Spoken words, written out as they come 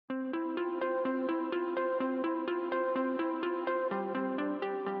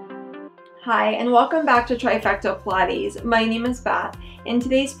Hi, and welcome back to Trifecta Pilates. My name is Beth. In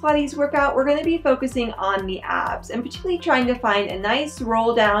today's Pilates workout, we're going to be focusing on the abs and particularly trying to find a nice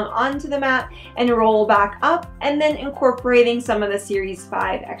roll down onto the mat and roll back up, and then incorporating some of the Series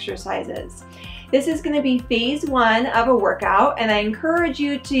 5 exercises. This is going to be phase 1 of a workout, and I encourage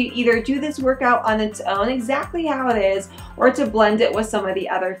you to either do this workout on its own, exactly how it is, or to blend it with some of the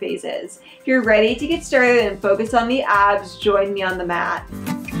other phases. If you're ready to get started and focus on the abs, join me on the mat.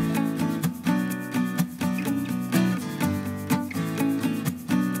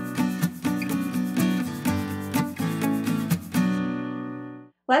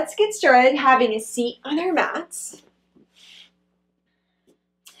 Let's get started having a seat on our mats.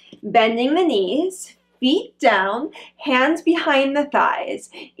 Bending the knees, feet down, hands behind the thighs.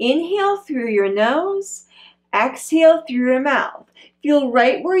 Inhale through your nose, exhale through your mouth. Feel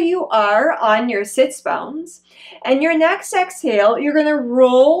right where you are on your sits bones. And your next exhale, you're going to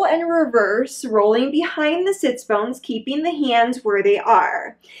roll and reverse, rolling behind the sits bones, keeping the hands where they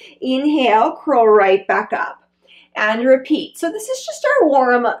are. Inhale, curl right back up. And repeat. So this is just our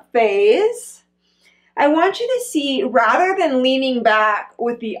warm-up phase. I want you to see, rather than leaning back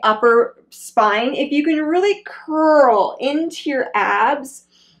with the upper spine, if you can really curl into your abs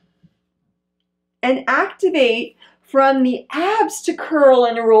and activate from the abs to curl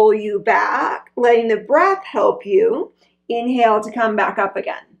and roll you back, letting the breath help you. Inhale to come back up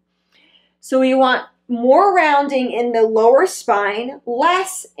again. So we want more rounding in the lower spine,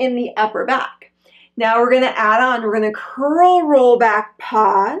 less in the upper back. Now we're going to add on, we're going to curl, roll back,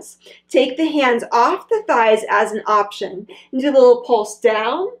 pause. Take the hands off the thighs as an option. And do a little pulse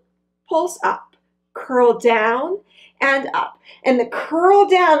down, pulse up. Curl down and up. And the curl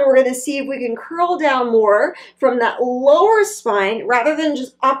down, we're going to see if we can curl down more from that lower spine rather than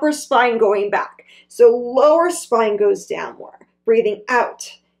just upper spine going back. So lower spine goes down more. Breathing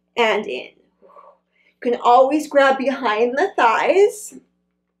out and in. You can always grab behind the thighs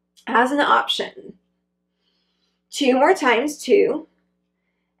as an option. 2 more times, 2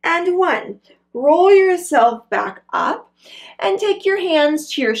 and 1. Roll yourself back up and take your hands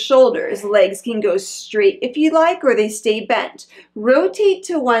to your shoulders. Legs can go straight if you like, or they stay bent. Rotate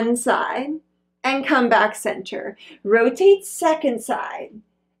to one side and come back center. Rotate second side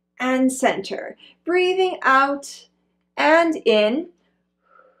and center. Breathing out and in.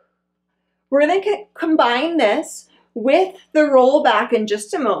 We're going to combine this with the roll back in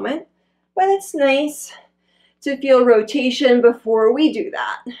just a moment, but it's nice to feel rotation before we do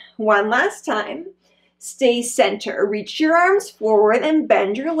that. One last time. Stay center. Reach your arms forward and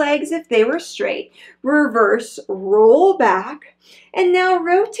bend your legs if they were straight. Reverse, roll back, and now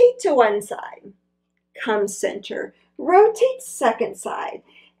rotate to one side. Come center. Rotate second side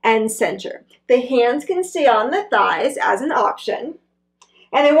and center. The hands can stay on the thighs as an option.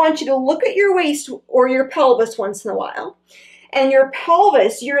 And I want you to look at your waist or your pelvis once in a while. And your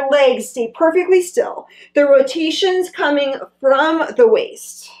pelvis, your legs stay perfectly still. The rotation's coming from the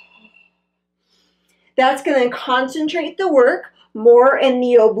waist. That's going to concentrate the work more in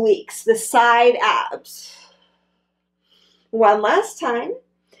the obliques, the side abs. One last time.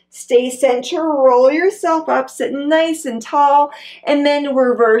 Stay center, roll yourself up, sit nice and tall, and then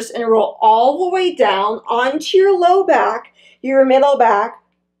reverse and roll all the way down onto your low back, your middle back,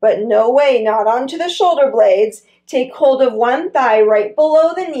 but no way, not onto the shoulder blades. Take hold of one thigh right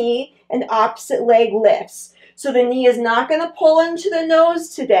below the knee and opposite leg lifts. So the knee is not going to pull into the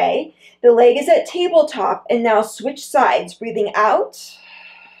nose today. The leg is at tabletop, and now switch sides. Breathing out,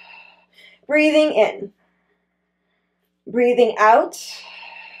 breathing in, breathing out,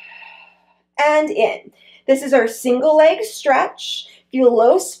 and in. This is our single leg stretch. Feel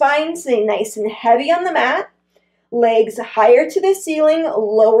low spine, stay nice and heavy on the mat. Legs higher to the ceiling,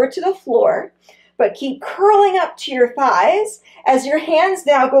 lower to the floor. But keep curling up to your thighs as your hands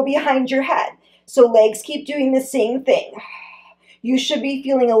now go behind your head. So legs keep doing the same thing. You should be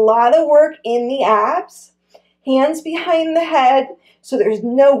feeling a lot of work in the abs. Hands behind the head so there's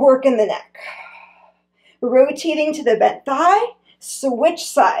no work in the neck. Rotating to the bent thigh. Switch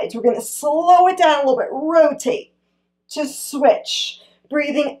sides. We're going to slow it down a little bit. Rotate to switch.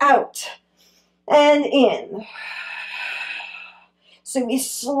 Breathing out and in. So we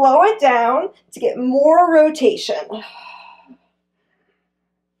slow it down to get more rotation.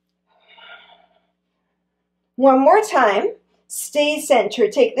 One more time. Stay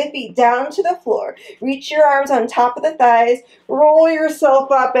centered. Take the feet down to the floor. Reach your arms on top of the thighs. Roll yourself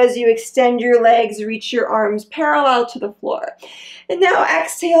up as you extend your legs. Reach your arms parallel to the floor. And now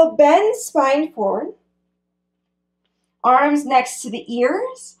exhale, bend spine forward. Arms next to the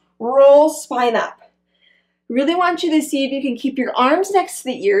ears. Roll spine up. Really want you to see if you can keep your arms next to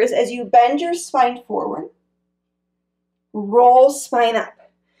the ears as you bend your spine forward. Roll spine up.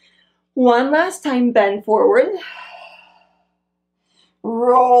 One last time, bend forward.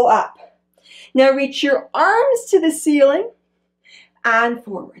 Roll up. Now reach your arms to the ceiling and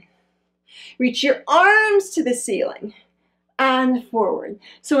forward. Reach your arms to the ceiling and forward.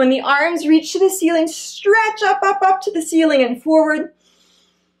 So when the arms reach to the ceiling, stretch up, up, up to the ceiling and forward.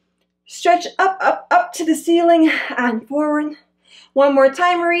 Stretch up, up, up to the ceiling and forward. One more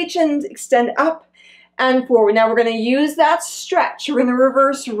time, reach and extend up and forward. Now we're going to use that stretch. We're going to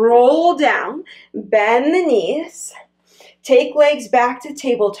reverse roll down, bend the knees, take legs back to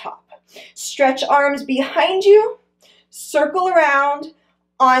tabletop. Stretch arms behind you, circle around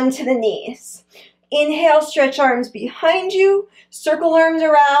onto the knees. Inhale, stretch arms behind you, circle arms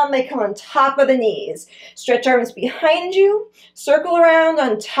around, they come on top of the knees. Stretch arms behind you, circle around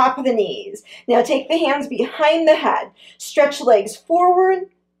on top of the knees. Now take the hands behind the head, stretch legs forward,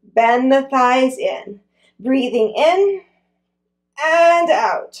 bend the thighs in. Breathing in and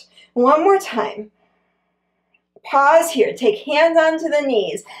out. One more time. Pause here, take hands onto the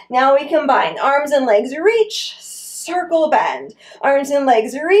knees. Now we combine arms and legs, reach, circle, bend. Arms and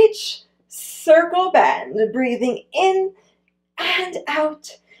legs, reach, circle, bend. Breathing in and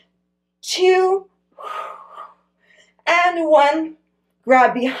out. 2 and 1.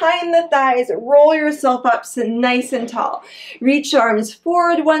 Grab behind the thighs, roll yourself up so nice and tall. Reach arms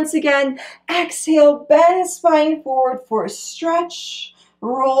forward once again. Exhale, bend spine forward for a stretch.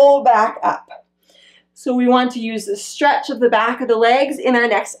 Roll back up. So we want to use the stretch of the back of the legs in our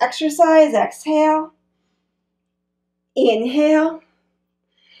next exercise. Exhale. Inhale.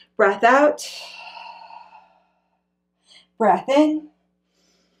 Breath out. Breath in.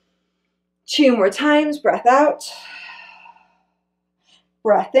 2 more times. Breath out.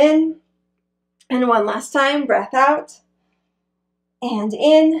 Breath in. And one last time. Breath out. And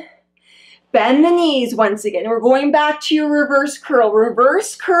in. Bend the knees once again. We're going back to your reverse curl.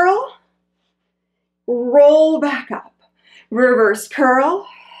 Reverse curl. Roll back up. Reverse curl.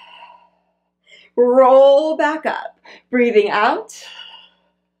 Roll back up. Breathing out.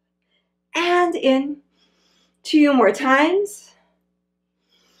 And in. 2 more times.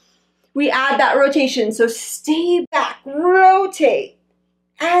 We add that rotation. So stay back. Rotate.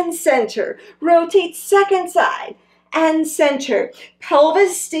 And center. Rotate second side and center.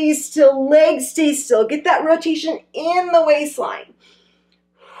 Pelvis stays still, legs stay still. Get that rotation in the waistline.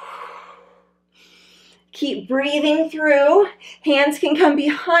 Keep breathing through. Hands can come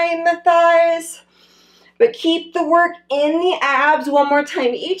behind the thighs, but keep the work in the abs. One more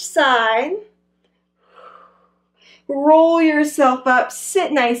time each side. Roll yourself up,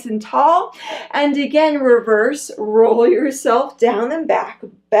 sit nice and tall, and again reverse, roll yourself down and back,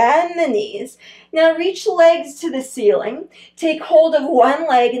 bend the knees. Now reach legs to the ceiling, take hold of one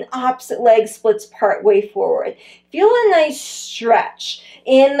leg and opposite leg splits part way forward. Feel a nice stretch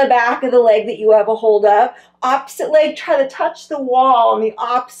in the back of the leg that you have a hold of. Opposite leg, try to touch the wall on the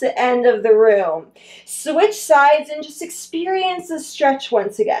opposite end of the room. Switch sides and just experience the stretch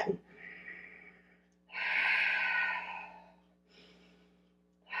once again.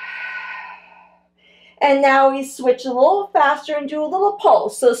 And now we switch a little faster and do a little pull.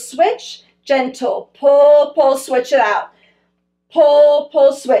 So switch, gentle, pull, pull, switch it out. Pull,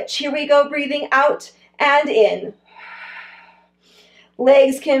 pull, switch. Here we go, breathing out and in.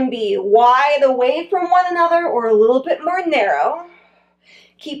 Legs can be wide away from one another or a little bit more narrow.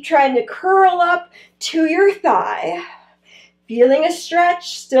 Keep trying to curl up to your thigh. Feeling a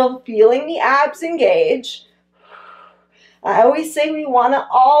stretch, still feeling the abs engage. I always say we want it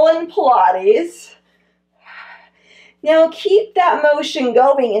all in Pilates. Now keep that motion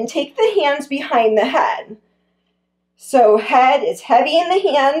going and take the hands behind the head. So head is heavy in the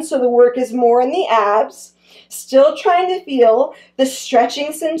hands, so the work is more in the abs. Still trying to feel the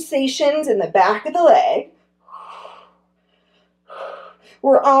stretching sensations in the back of the leg.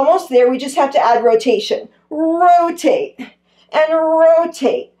 We're almost there, we just have to add rotation. Rotate and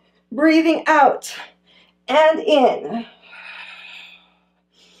rotate. Breathing out and in.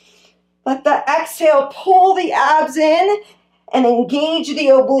 Let the exhale pull the abs in and engage the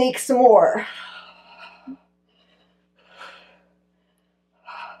obliques some more.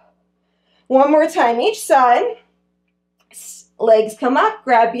 One more time each side. Legs come up,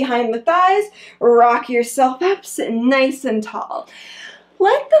 grab behind the thighs, rock yourself up, sit nice and tall.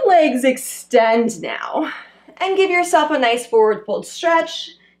 Let the legs extend now and give yourself a nice forward fold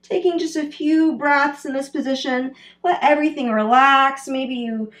stretch. Taking just a few breaths in this position, let everything relax. Maybe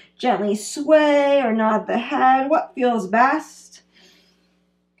you gently sway or nod the head, what feels best.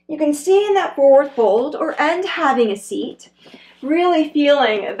 You can stay in that forward fold or end having a seat, really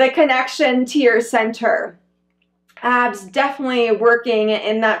feeling the connection to your center. Abs definitely working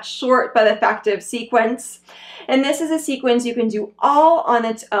in that short but effective sequence. And this is a sequence you can do all on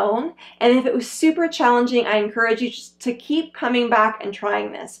its own. And if it was super challenging, I encourage you just to keep coming back and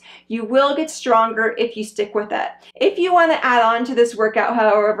trying this. You will get stronger if you stick with it. If you want to add on to this workout,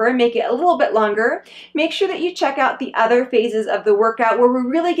 however, and make it a little bit longer, make sure that you check out the other phases of the workout where we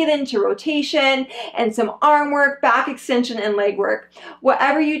really get into rotation and some arm work, back extension, and leg work.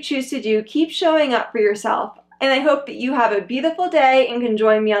 Whatever you choose to do, keep showing up for yourself. And I hope that you have a beautiful day and can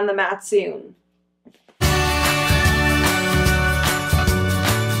join me on the mat soon.